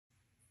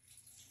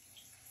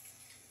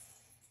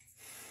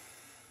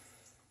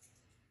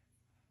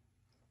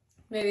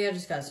Maybe I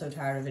just got so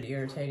tired of it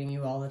irritating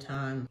you all the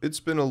time. It's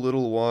been a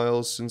little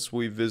while since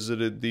we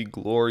visited the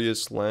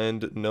glorious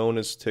land known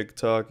as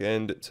TikTok,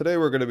 and today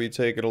we're going to be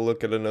taking a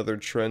look at another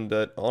trend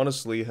that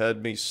honestly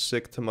had me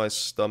sick to my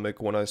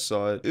stomach when I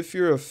saw it. If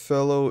you're a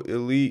fellow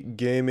elite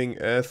gaming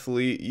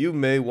athlete, you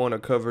may want to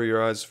cover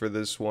your eyes for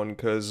this one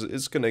because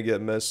it's going to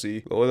get messy.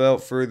 But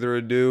without further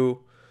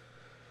ado,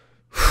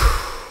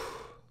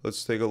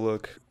 let's take a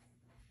look.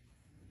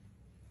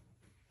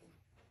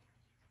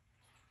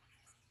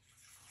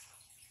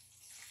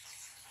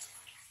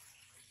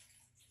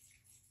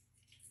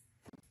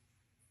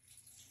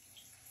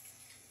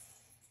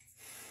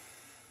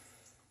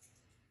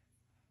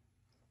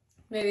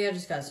 Maybe I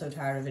just got so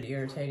tired of it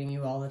irritating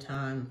you all the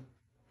time.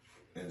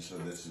 And so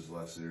this is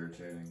less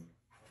irritating?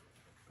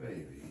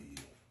 Baby,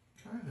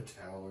 can I have a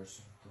towel or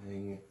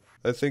something?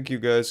 I think you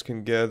guys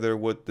can gather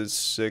what this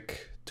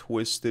sick,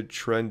 twisted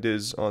trend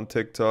is on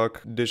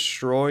TikTok.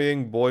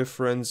 Destroying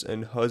boyfriends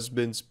and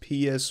husbands'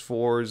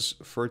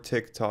 PS4s for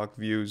TikTok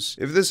views.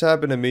 If this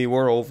happened to me,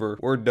 we're over.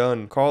 We're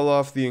done. Call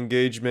off the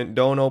engagement.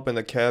 Don't open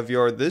the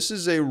caviar. This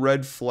is a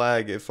red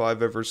flag if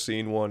I've ever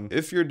seen one.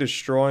 If you're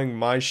destroying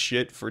my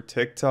shit for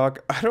TikTok,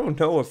 I don't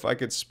know if I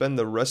could spend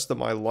the rest of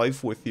my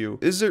life with you.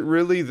 Is it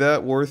really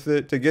that worth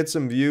it to get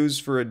some views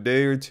for a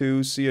day or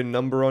two, see a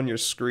number on your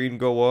screen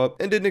go up,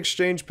 and in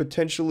exchange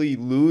potentially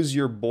lose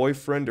your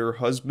boyfriend or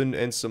husband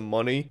and some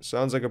money?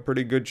 Sounds like a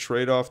pretty good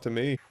trade-off to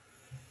me.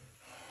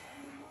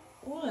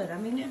 What? I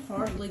mean, it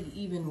hardly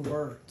even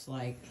worked.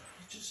 Like,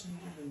 I just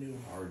needed a new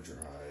hard drive.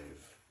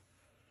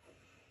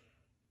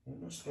 What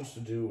am I supposed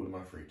to do with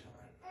my free time?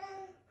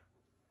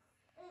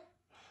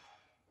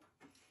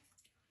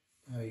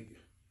 Like,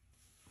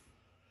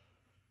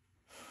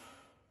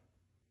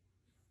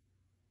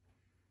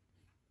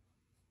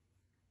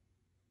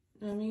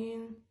 I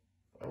mean,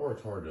 I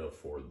worked hard to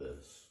afford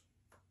this.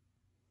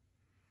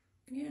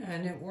 yeah,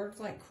 and it worked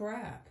like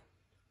crap.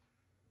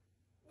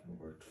 It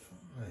worked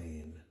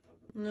fine.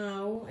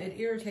 No, it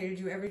irritated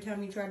you every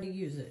time you tried to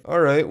use it.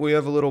 Alright, we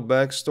have a little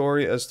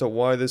backstory as to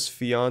why this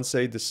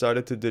fiance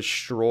decided to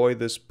destroy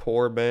this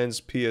poor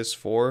man's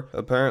PS4.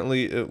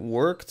 Apparently, it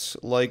worked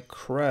like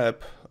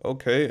crap.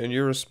 Okay, and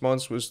your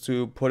response was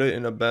to put it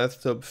in a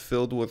bathtub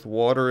filled with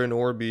water and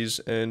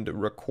Orbeez and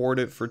record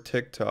it for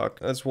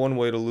TikTok. That's one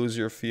way to lose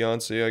your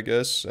fiance, I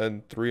guess,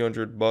 and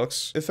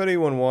 $300. If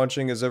anyone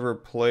watching has ever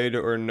played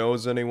or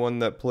knows anyone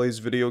that plays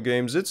video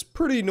games, it's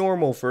pretty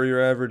normal for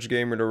your average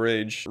gamer to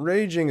rage.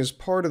 Raging is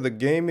part of the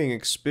gaming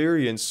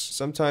experience.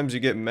 Sometimes you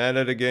get mad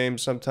at a game,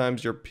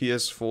 sometimes your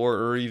PS4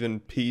 or even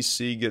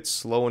PC gets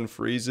slow and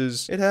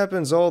freezes. It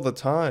happens all the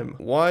time.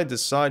 Why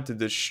decide to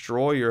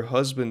destroy your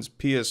husband's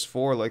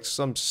PS4 like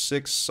some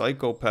sick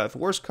psychopath?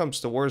 Worst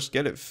comes to worst,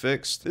 get it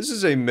fixed. This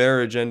is a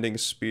marriage-ending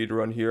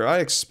speedrun here. I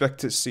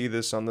expect to see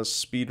this on the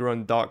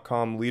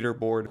speedrun.com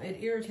leaderboard.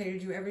 It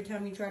irritated you every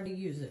time you tried to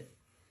use it.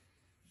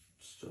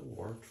 Still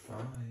worked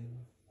fine.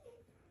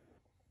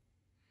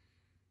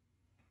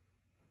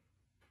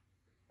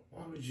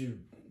 Why would you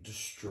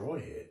destroy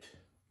it?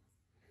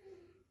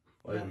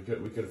 Like,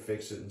 we could have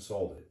fixed it and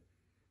sold it.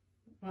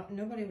 Well,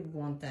 nobody would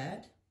want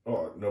that.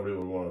 Oh, nobody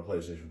would want a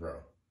PlayStation Pro.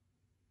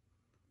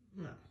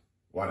 No.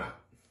 Why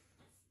not?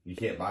 You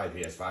can't buy a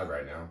PS5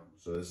 right now,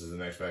 so this is the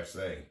next best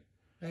thing.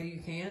 Oh, you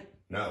can't?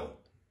 No.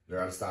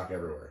 They're out of stock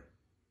everywhere.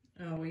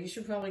 Oh, well, you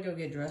should probably go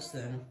get dressed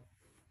then.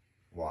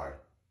 Why?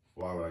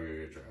 Why would I go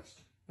get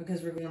dressed?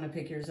 Because we're going to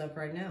pick yours up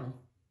right now.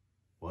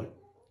 What?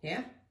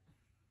 Yeah?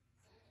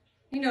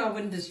 You know I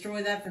wouldn't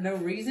destroy that for no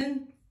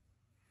reason.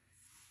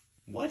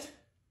 What?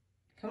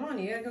 Come on,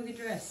 you gotta go get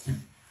dressed.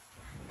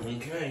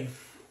 Okay.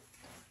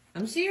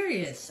 I'm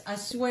serious. I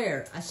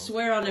swear. I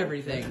swear on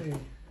everything.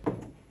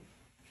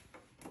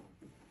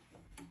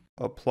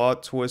 A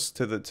plot twist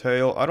to the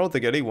tale. I don't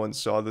think anyone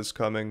saw this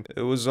coming.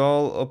 It was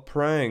all a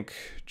prank.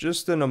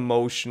 Just an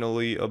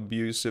emotionally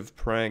abusive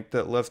prank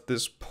that left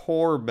this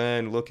poor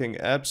man looking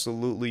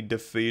absolutely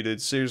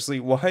defeated. Seriously,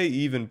 why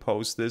even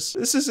post this?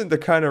 This isn't the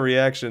kind of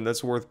reaction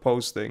that's worth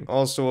posting.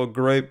 Also, a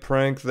great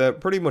prank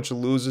that pretty much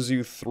loses you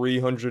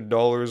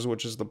 $300,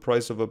 which is the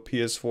price of a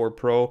PS4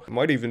 Pro. It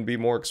might even be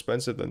more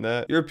expensive than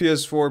that. Your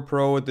PS4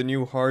 Pro with the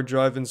new hard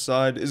drive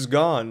inside is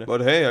gone.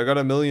 But hey, I got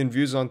 1 million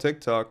views on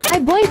TikTok. My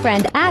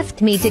boyfriend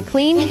asked me to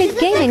clean his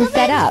gaming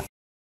setup.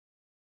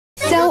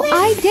 So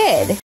I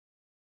did.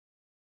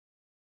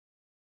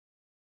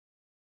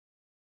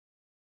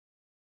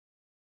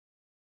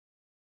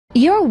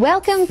 You're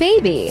welcome,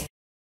 baby.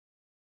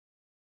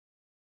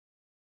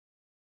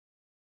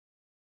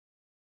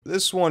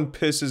 This one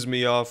pisses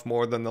me off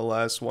more than the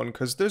last one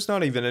because there's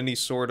not even any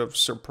sort of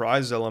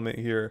surprise element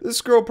here.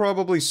 This girl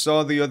probably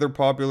saw the other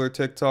popular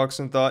TikToks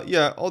and thought,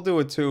 yeah, I'll do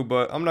it too,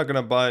 but I'm not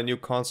gonna buy a new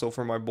console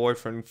for my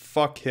boyfriend.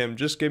 Fuck him,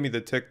 just give me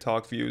the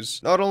TikTok views.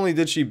 Not only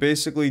did she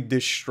basically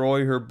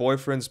destroy her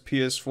boyfriend's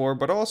PS4,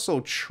 but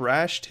also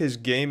trashed his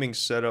gaming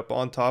setup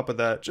on top of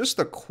that. Just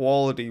a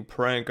quality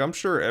prank. I'm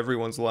sure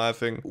everyone's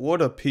laughing. What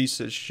a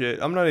piece of shit.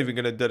 I'm not even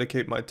gonna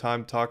dedicate my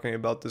time talking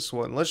about this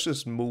one. Let's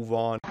just move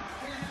on.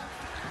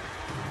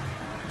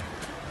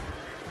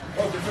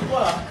 Oh, c'est quoi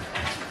là?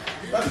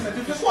 你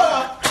别过来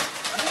啊！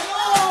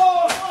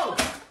哦，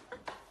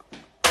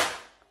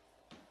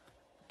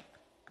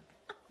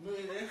你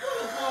别过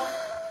来。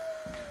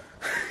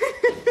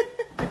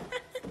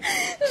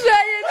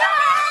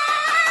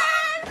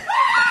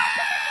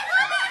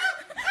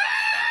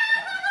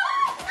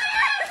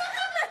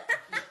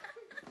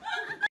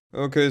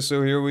 Okay,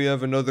 so here we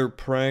have another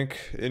prank,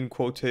 in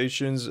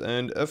quotations,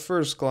 and at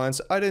first glance,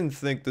 I didn't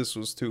think this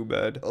was too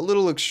bad. A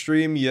little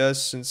extreme,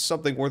 yes, since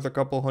something worth a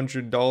couple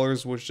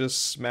 $100 was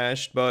just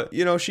smashed, but,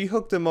 you know, she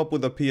hooked him up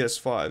with a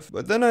PS5.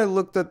 But then I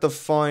looked at the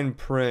fine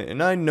print,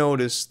 and I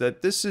noticed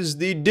that this is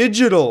the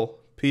digital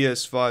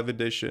PS5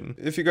 edition.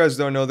 If you guys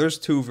don't know, there's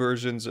two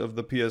versions of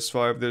the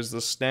PS5. There's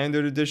the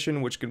standard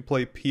edition, which can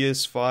play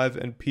PS5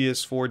 and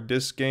PS4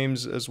 disc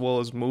games as well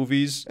as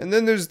movies. And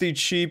then there's the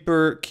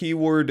cheaper,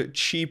 keyword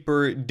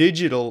cheaper,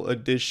 digital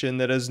edition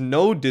that has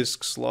no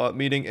disc slot,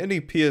 meaning any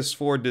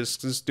PS4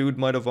 discs this dude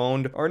might have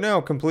owned are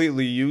now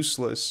completely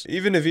useless.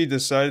 Even if he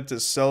decided to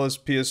sell his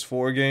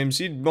PS4 games,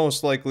 he'd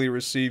most likely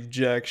receive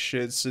jack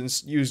shit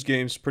since used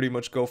games pretty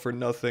much go for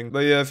nothing.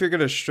 But yeah, if you're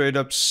gonna straight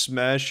up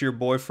smash your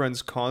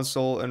boyfriend's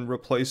console and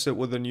replace it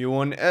with a new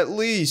one, at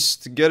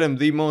least get him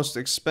the most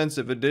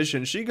expensive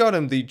edition. She got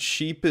him the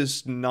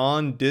cheapest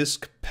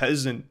non-disc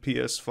peasant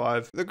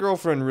PS5. The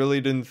girlfriend really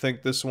didn't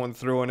think this one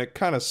through, and it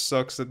kind of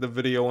sucks that the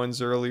video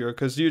ends earlier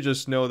because you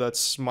just know that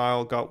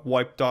smile got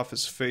wiped off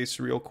his face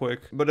real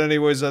quick. But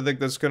anyways, I think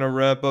that's gonna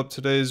wrap up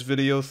today's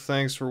video.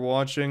 Thanks for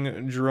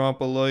watching. Drop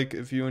a like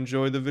if you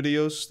enjoyed the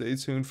video. Stay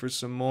tuned for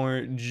some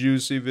more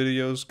juicy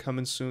videos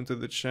coming soon to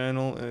the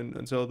channel, and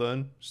until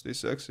then, stay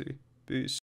sexy. Peace.